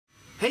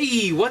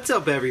Hey, what's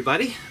up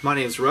everybody? My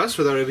name is Russ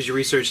with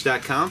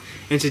AutoVisualResearch.com,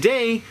 and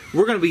today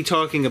we're going to be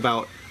talking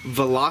about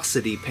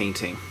velocity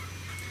painting.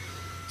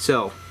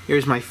 So,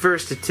 here's my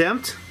first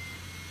attempt.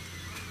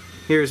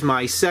 Here's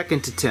my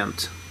second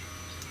attempt.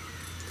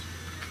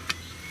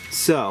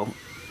 So,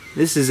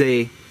 this is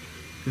a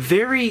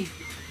very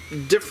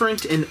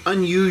different and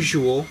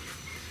unusual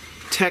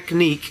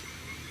technique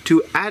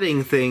to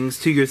adding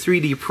things to your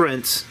 3D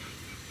prints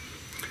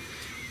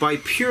by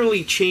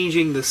purely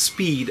changing the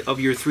speed of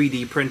your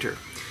 3D printer.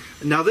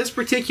 Now this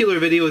particular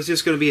video is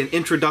just going to be an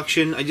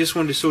introduction. I just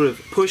wanted to sort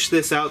of push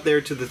this out there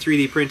to the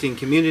 3D printing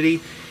community.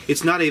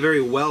 It's not a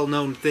very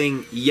well-known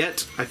thing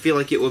yet. I feel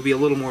like it will be a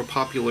little more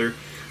popular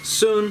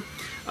soon.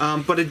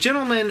 But a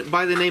gentleman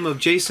by the name of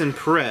Jason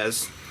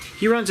Perez,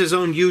 he runs his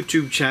own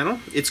YouTube channel.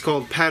 It's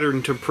called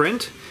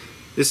PatternToPrint.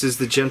 This is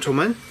the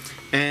gentleman.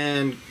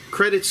 And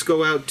credits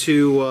go out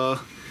to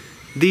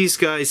these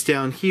guys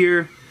down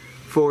here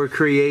for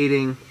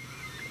creating,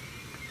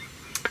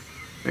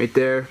 right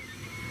there,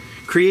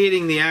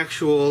 creating the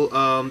actual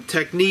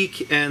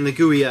technique and the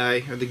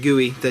GUI or the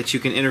GUI that you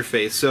can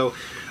interface. So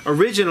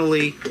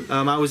originally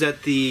I was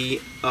at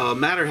the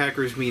Matter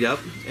Hackers meetup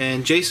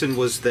and Jason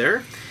was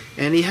there,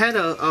 and he had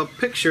a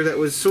picture that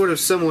was sort of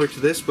similar to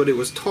this, but it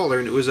was taller,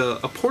 and it was a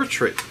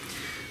portrait.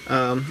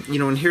 You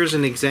know, and here's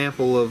an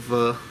example of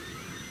a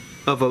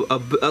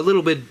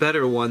little bit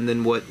better one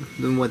than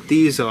what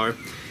these are.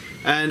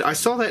 And I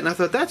saw that and I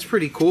thought, that's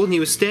pretty cool. And he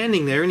was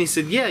standing there and he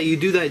said, yeah, you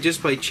do that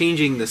just by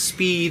changing the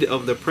speed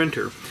of the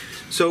printer.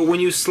 So when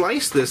you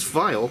slice this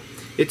file,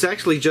 it's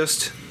actually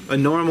just a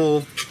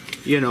normal,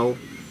 you know,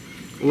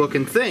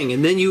 looking thing.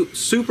 And then you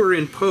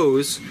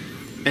superimpose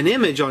an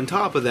image on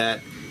top of that,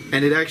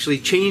 and it actually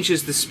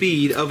changes the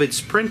speed of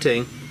its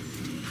printing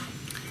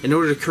in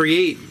order to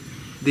create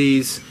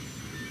these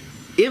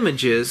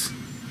images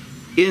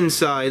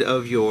inside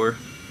of your,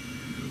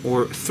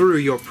 or through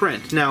your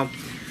print. Now,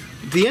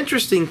 the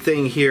interesting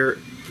thing here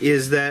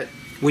is that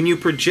when you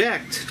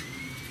project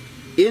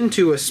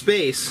into a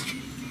space,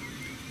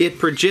 it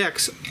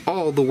projects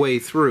all the way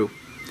through.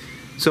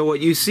 So what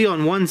you see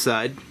on one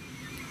side,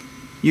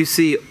 you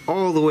see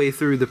all the way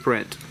through the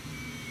print.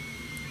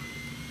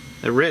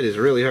 The red is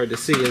really hard to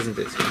see, isn't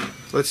it?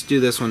 Let's do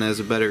this one as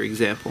a better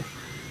example.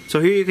 So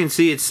here you can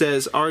see it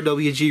says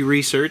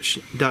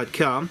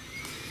rwgresearch.com,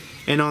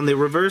 and on the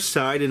reverse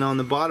side and on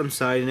the bottom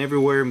side and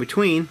everywhere in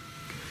between,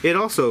 it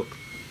also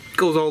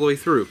goes all the way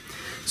through.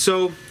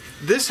 So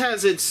this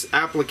has its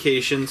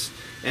applications,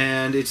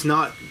 and it's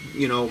not,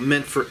 you know,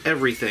 meant for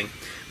everything.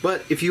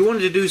 But if you wanted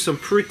to do some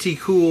pretty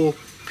cool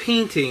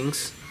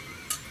paintings,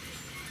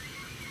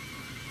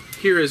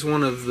 here is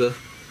one of the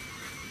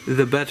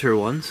better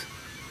ones,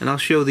 and I'll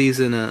show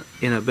these in a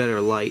better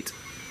light.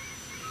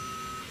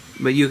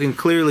 But you can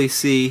clearly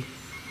see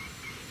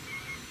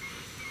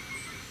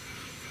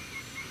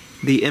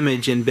the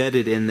image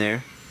embedded in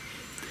there,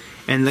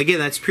 and again,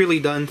 that's purely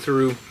done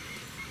through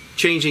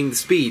changing the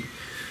speed.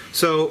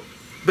 So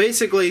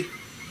basically,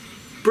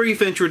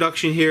 brief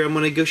introduction here. I'm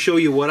going to go show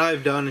you what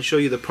I've done and show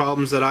you the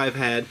problems that I've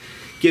had.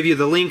 Give you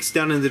the links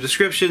down in the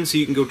description so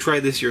you can go try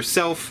this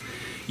yourself.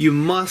 You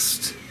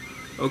must,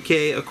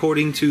 okay,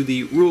 according to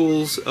the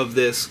rules of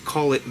this,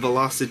 call it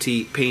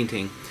velocity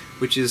painting,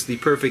 which is the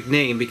perfect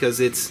name because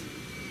it's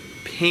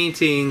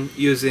painting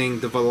using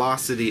the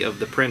velocity of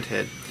the print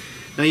head.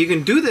 Now you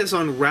can do this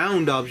on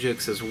round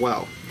objects as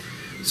well.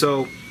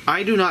 So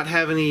I do not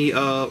have any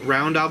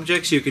round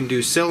objects. You can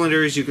do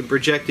cylinders, you can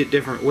project it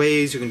different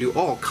ways, you can do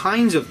all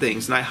kinds of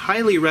things, and I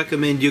highly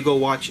recommend you go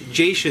watch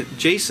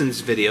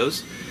Jason's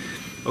videos,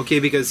 okay,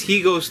 because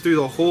he goes through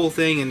the whole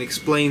thing and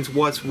explains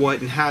what's what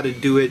and how to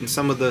do it and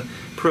some of the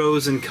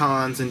pros and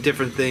cons and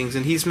different things,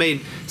 and he's made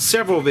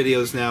several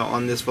videos now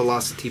on this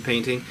velocity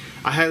painting.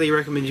 I highly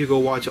recommend you go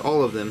watch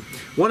all of them.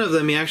 One of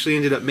them, he actually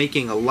ended up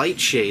making a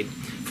light shade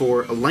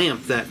for a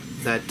lamp that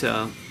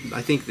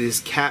I think this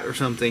cat or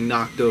something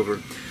knocked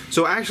over.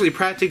 So actually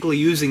practically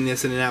using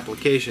this in an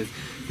application.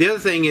 The other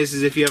thing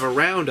is if you have a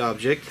round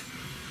object,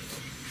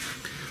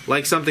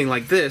 like something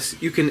like this,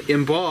 you can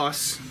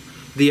emboss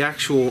the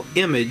actual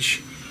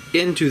image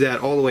into that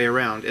all the way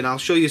around. And I'll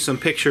show you some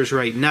pictures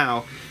right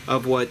now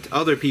of what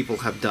other people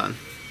have done.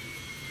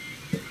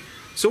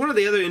 So one of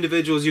the other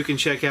individuals you can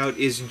check out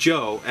is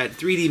Joe at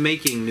 3D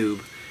Making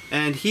Noob.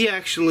 And he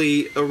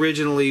actually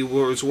originally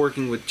was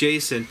working with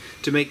Jason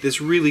to make this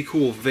really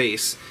cool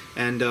vase.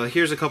 And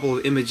here's a couple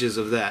of images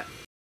of that.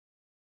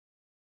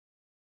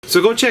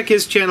 So go check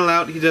his channel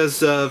out. He does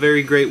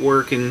very great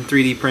work in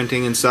 3D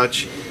printing and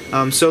such.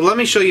 So let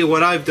me show you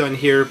what I've done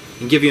here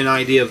and give you an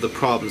idea of the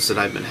problems that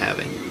I've been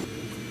having.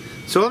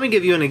 So let me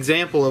give you an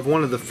example of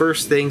one of the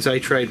first things I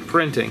tried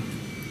printing.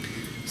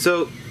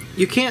 So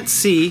you can't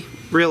see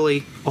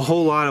really a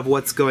whole lot of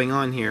what's going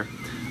on here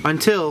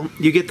until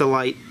you get the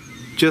light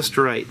just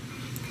right,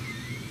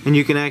 and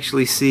you can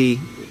actually see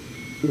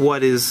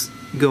what is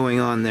going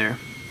on there.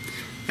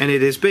 And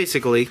it is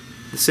basically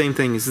the same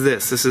thing as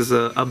this. This is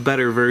a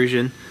better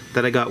version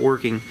that I got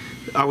working.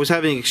 I was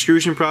having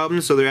extrusion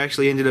problems, so there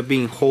actually ended up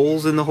being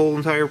holes in the whole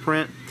entire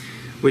print.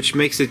 which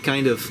makes it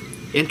kind of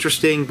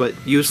interesting but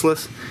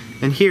useless.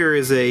 And here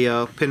is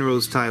a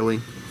Penrose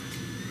tiling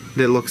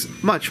that looks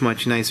much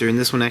nicer, and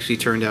this one actually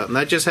turned out. And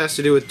that just has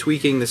to do with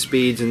tweaking the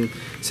speeds and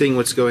seeing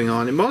what's going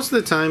on. And most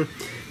of the time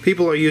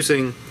people are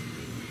using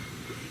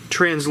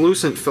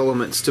translucent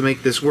filaments to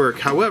make this work.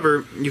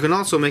 However, you can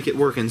also make it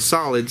work in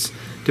solids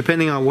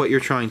depending on what you're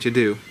trying to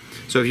do.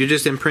 So if you're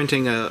just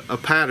imprinting a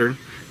pattern,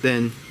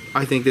 then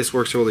I think this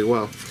works really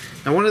well.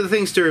 Now, one of the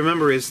things to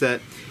remember is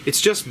that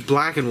it's just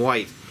black and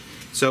white.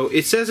 So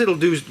it says it'll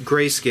do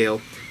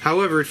grayscale,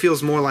 however it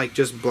feels more like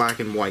just black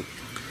and white.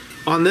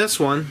 On this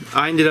one,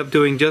 I ended up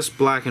doing just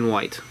black and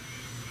white.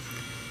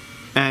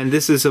 And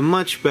this is a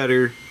much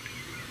better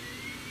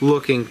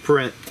looking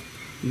print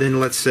than,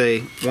 let's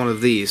say, one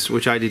of these,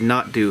 which I did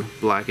not do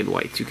black and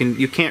white.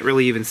 You can't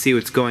really even see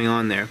what's going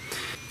on there.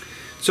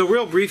 So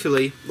real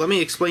briefly, let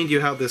me explain to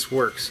you how this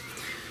works.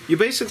 You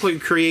basically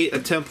create a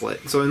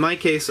template. So in my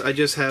case, I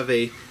just have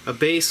a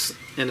base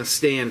and a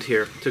stand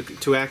here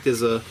to act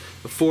as a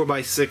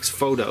 4x6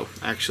 photo,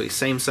 actually,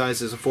 same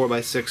size as a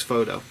 4x6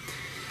 photo.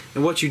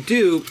 And what you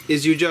do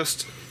is you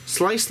just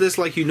slice this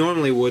like you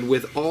normally would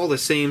with all the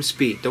same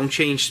speed. Don't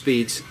change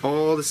speeds,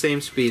 all the same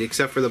speed,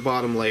 except for the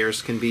bottom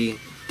layers can be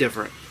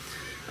different.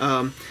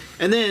 And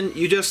then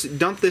you just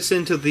dump this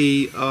into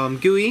the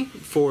GUI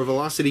for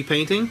velocity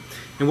painting,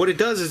 and what it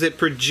does is it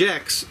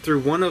projects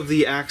through one of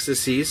the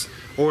axes,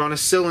 or on a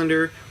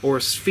cylinder or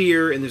a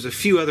sphere, and there's a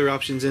few other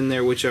options in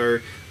there which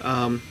are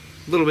a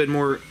little bit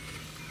more,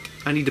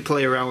 I need to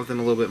play around with them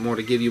a little bit more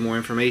to give you more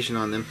information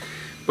on them.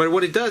 But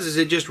what it does is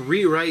it just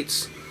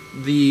rewrites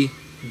the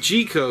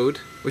G code,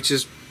 which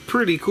is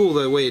pretty cool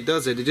the way it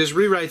does it. It just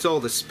rewrites all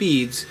the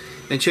speeds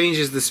and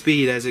changes the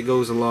speed as it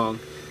goes along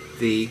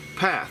the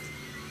path.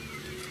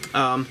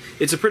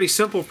 It's a pretty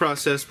simple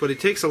process, but it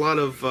takes a lot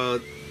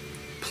of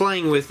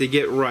playing with to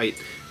get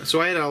right. So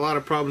I had a lot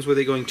of problems with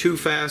it going too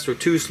fast or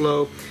too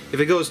slow. If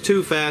it goes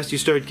too fast, you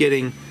start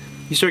getting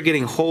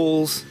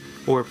holes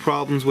or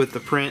problems with the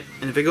print,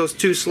 and if it goes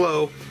too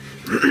slow,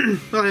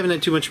 well, I haven't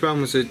had too much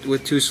problems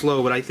with too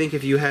slow, but I think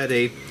if you had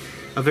a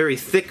very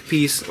thick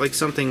piece, like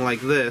something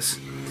like this,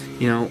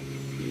 you know,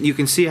 you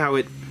can see how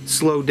it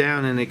slowed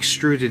down and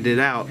extruded it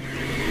out.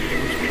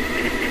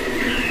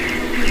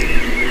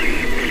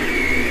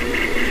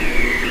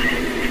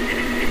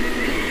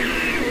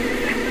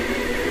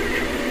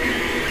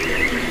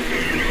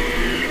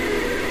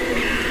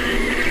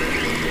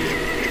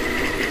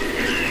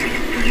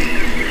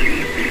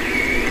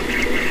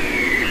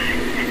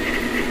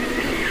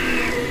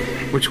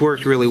 Which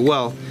worked really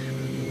well.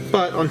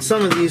 But on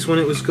some of these, when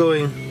it was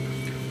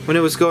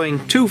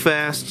going too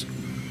fast,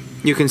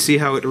 you can see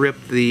how it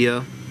ripped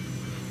the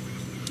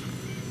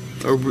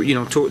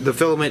the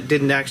filament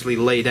didn't actually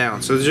lay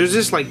down. So there's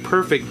just like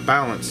perfect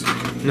balance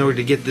in order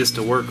to get this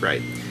to work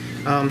right.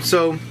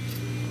 So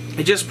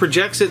it just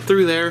projects it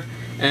through there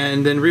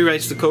and then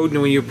rewrites the code,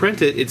 and when you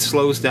print it, it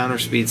slows down or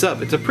speeds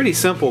up. It's a pretty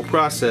simple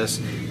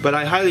process, but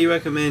I highly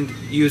recommend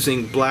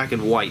using black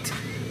and white.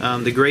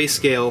 The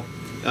grayscale,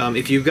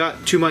 if you've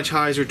got too much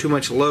highs or too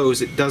much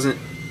lows, it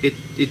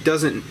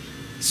doesn't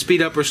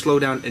speed up or slow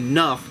down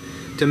enough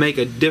to make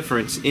a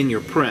difference in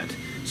your print.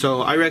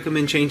 So I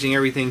recommend changing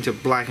everything to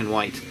black and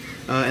white.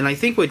 And I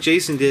think what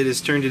Jason did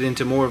is turned it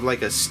into more of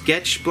like a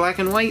sketch black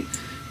and white,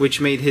 which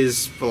made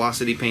his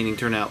velocity painting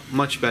turn out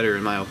much better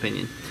in my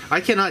opinion. I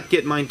cannot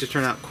get mine to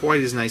turn out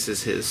quite as nice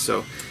as his,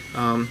 so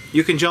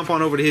you can jump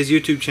on over to his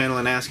YouTube channel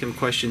and ask him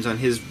questions on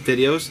his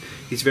videos.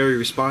 He's very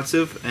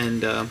responsive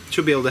and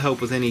should be able to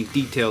help with any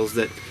details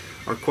that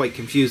are quite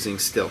confusing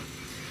still.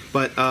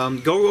 But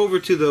go over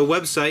to the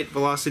website,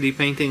 Velocity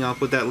Painting. I'll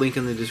put that link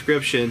in the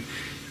description.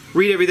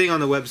 Read everything on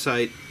the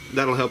website.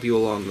 That'll help you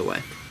along the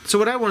way. So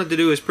what I wanted to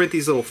do is print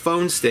these little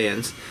phone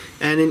stands,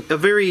 and in a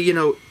very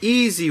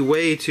easy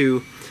way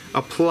to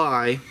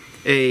apply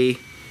a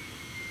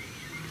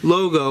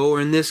logo,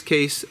 or in this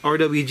case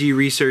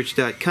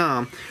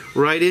rwgresearch.com,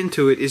 right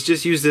into it is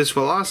just use this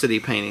velocity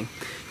painting.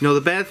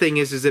 The bad thing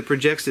is it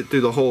projects it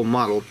through the whole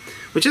model,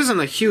 which isn't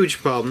a huge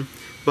problem,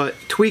 but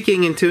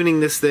tweaking and tuning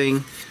this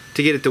thing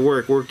to get it to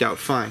worked out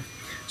fine.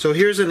 So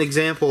here's an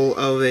example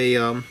of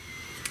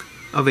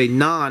a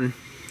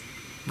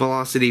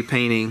non-velocity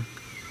painting,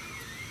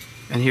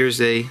 and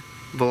here's a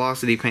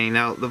velocity painting.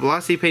 Now the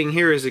velocity painting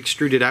here is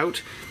extruded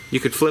out. You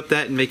could flip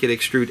that and make it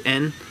extrude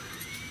N.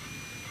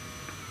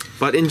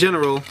 But in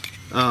general,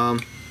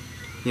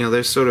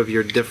 there's sort of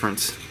your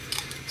difference.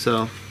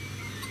 So,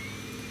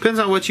 depends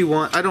on what you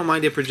want. I don't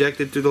mind it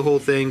projected through the whole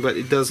thing, but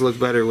it does look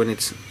better when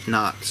it's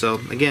not. So,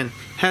 again,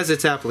 has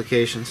its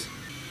applications.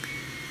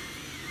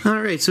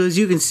 Alright, so as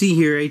you can see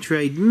here, I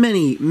tried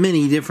many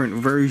different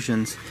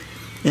versions.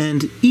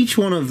 And each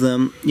one of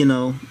them,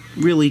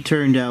 really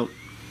turned out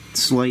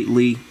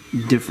slightly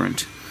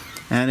different.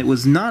 And it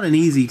was not an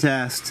easy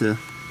task to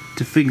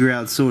figure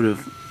out sort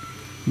of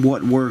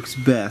what works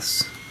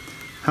best.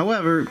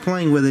 However,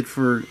 playing with it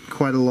for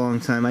quite a long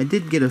time, I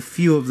did get a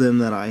few of them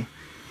that I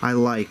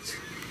liked.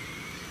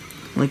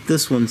 Like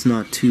this one's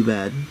not too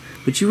bad,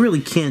 but you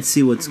really can't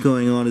see what's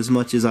going on as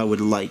much as I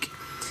would like.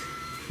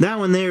 that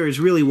one there is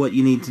really what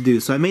you need to do.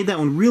 So I made that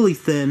one really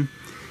thin,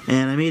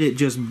 and I made it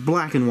just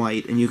black and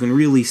white, and you can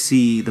really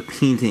see the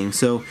painting.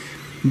 So,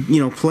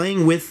 you know,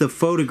 playing with the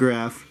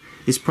photograph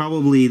is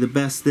probably the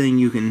best thing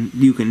you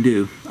can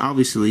do.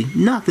 Obviously,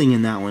 nothing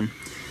in that one,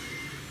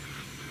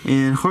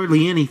 and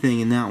hardly anything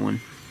in that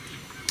one.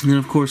 And then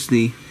of course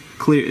the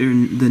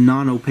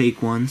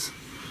non-opaque ones.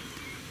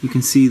 You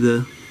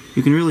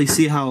can really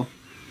see how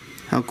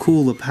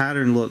cool the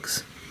pattern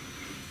looks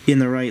in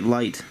the right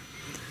light.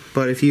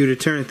 But if you were to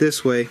turn it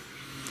this way,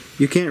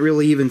 you can't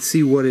really even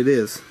see what it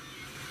is.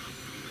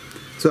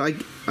 So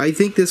I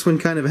think this one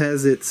kind of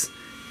has its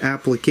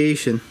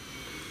application.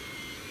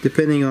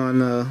 Depending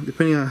on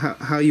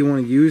how you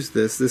want to use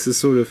this. This is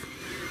sort of,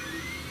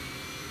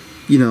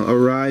 you know,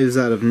 arrives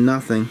out of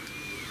nothing.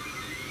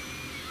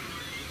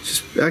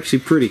 It's just actually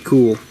pretty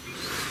cool.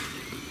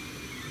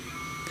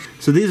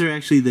 So these are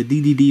actually the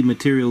DDD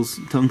Materials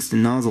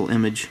tungsten nozzle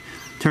image.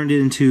 Turned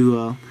it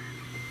into,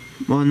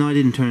 well, no, I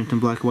didn't turn it into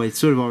black and white. It's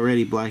sort of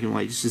already black and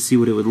white, just to see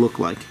what it would look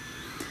like.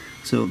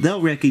 So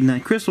they'll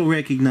recognize, Chris will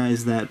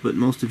recognize that, but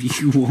most of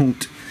you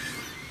won't.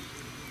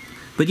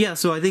 But yeah,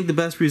 so I think the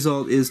best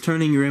result is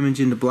turning your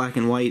image into black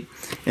and white.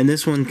 And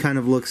this one kind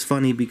of looks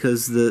funny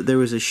because there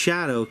was a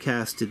shadow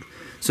casted.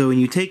 So when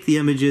you take the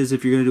images,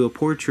 if you're going to do a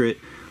portrait,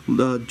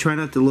 try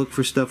not to look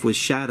for stuff with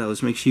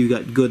shadows. Make sure you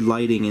got good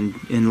lighting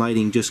and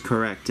lighting just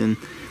correct. And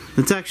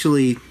it's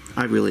actually,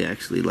 I really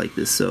actually like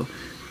this. So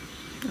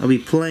I'll be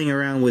playing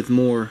around with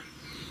more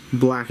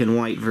black and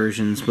white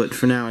versions. But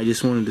for now, I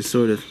just wanted to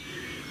sort of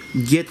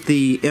get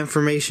the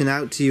information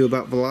out to you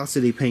about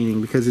velocity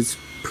painting because it's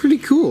pretty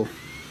cool.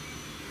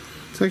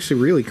 It's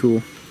actually really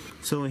cool.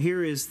 So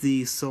here is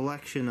the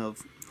selection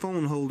of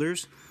phone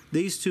holders.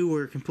 These two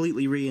were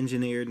completely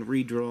re-engineered and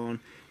redrawn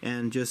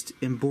and just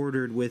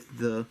embroidered with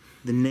the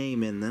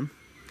name in them.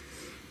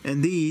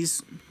 And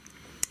these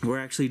were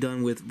actually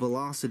done with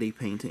velocity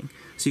painting.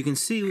 So you can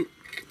see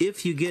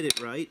if you get it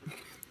right,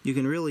 you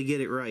can really get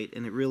it right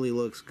and it really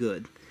looks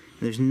good.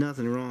 There's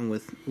nothing wrong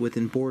with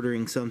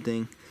embroidering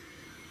something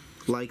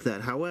like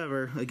that.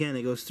 However, again,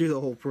 it goes through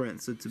the whole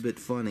print, so it's a bit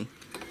funny.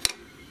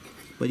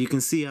 But you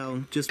can see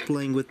how just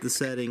playing with the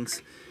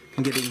settings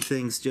and getting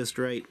things just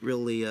right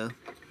really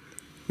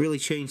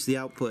changed the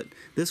output.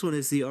 This one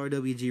is the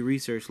RWG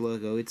Research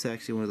logo. It's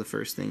actually one of the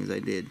first things I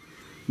did.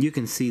 You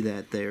can see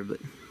that there,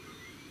 but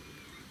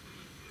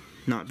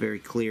not very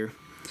clear.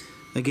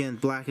 Again,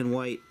 black and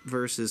white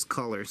versus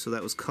color. So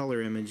that was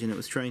color image, and it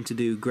was trying to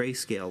do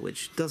grayscale,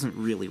 which doesn't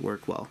really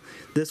work well.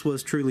 This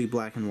was truly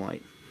black and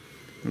white.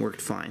 It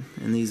worked fine.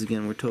 And these,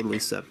 again, were totally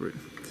separate.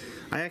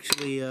 I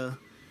actually,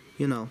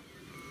 you know,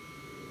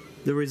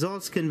 the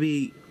results can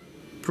be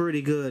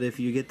pretty good if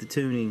you get the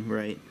tuning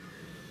right.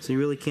 So you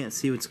really can't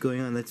see what's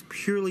going on. That's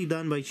purely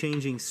done by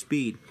changing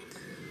speed.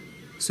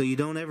 So you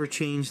don't ever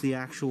change the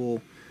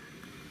actual,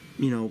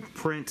 you know,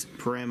 print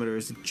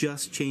parameters. It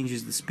just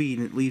changes the speed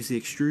and it leaves the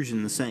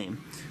extrusion the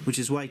same. Which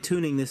is why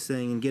tuning this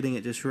thing and getting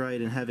it just right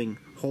and having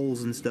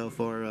holes and stuff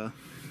are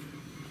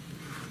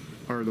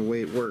the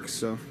way it works.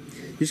 So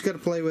you just got to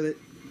play with it,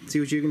 see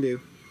what you can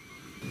do.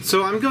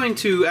 So I'm going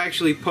to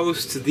actually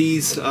post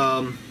these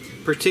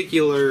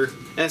particular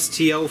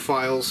STL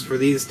files for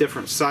these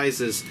different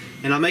sizes,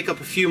 and I'll make up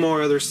a few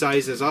more other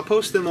sizes. I'll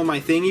post them on my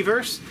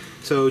Thingiverse,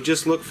 so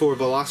just look for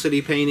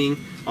velocity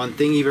painting on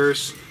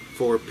Thingiverse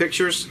for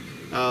pictures,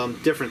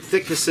 different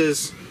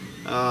thicknesses.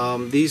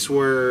 These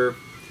were,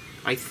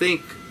 I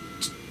think,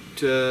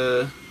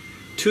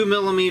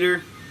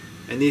 2mm,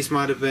 and these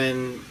might have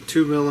been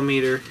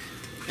 2mm,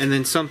 and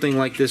then something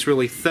like this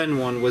really thin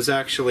one was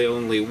actually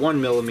only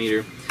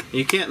 1mm.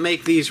 You can't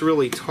make these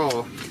really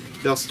tall.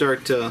 They'll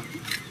start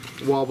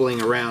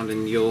wobbling around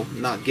and you'll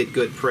not get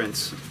good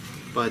prints,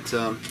 but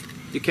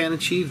you can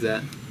achieve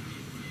that.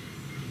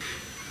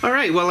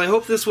 Alright, well, I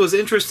hope this was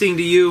interesting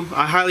to you.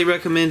 I highly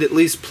recommend at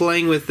least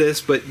playing with this,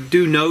 but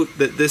do note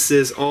that this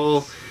is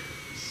all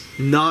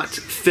not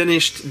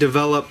finished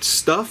developed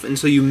stuff, and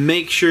so you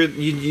make sure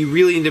you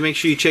really need to make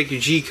sure you check your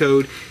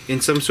G-code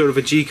in some sort of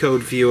a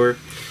G-code viewer.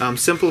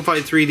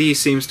 Simplified 3D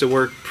seems to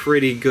work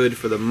pretty good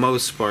for the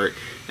most part,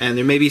 and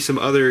there may be some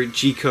other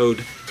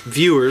G-code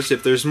viewers.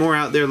 If there's more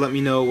out there, let me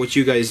know what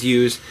you guys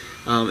use,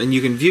 and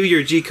you can view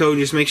your G-code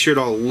and just make sure it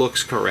all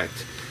looks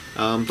correct.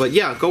 But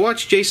yeah, go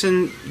watch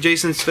Jason's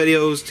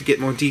videos to get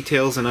more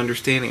details and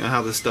understanding on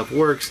how this stuff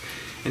works,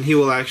 and he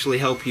will actually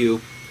help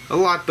you a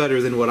lot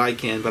better than what I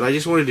can. But I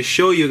just wanted to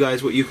show you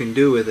guys what you can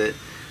do with it,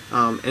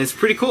 and it's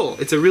pretty cool.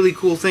 It's a really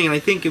cool thing, and I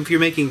think if you're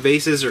making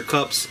vases or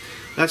cups,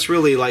 that's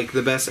really like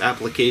the best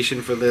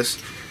application for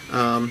this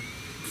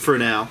for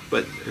now,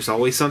 but there's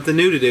always something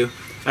new to do.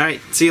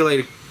 Alright, see you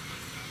later.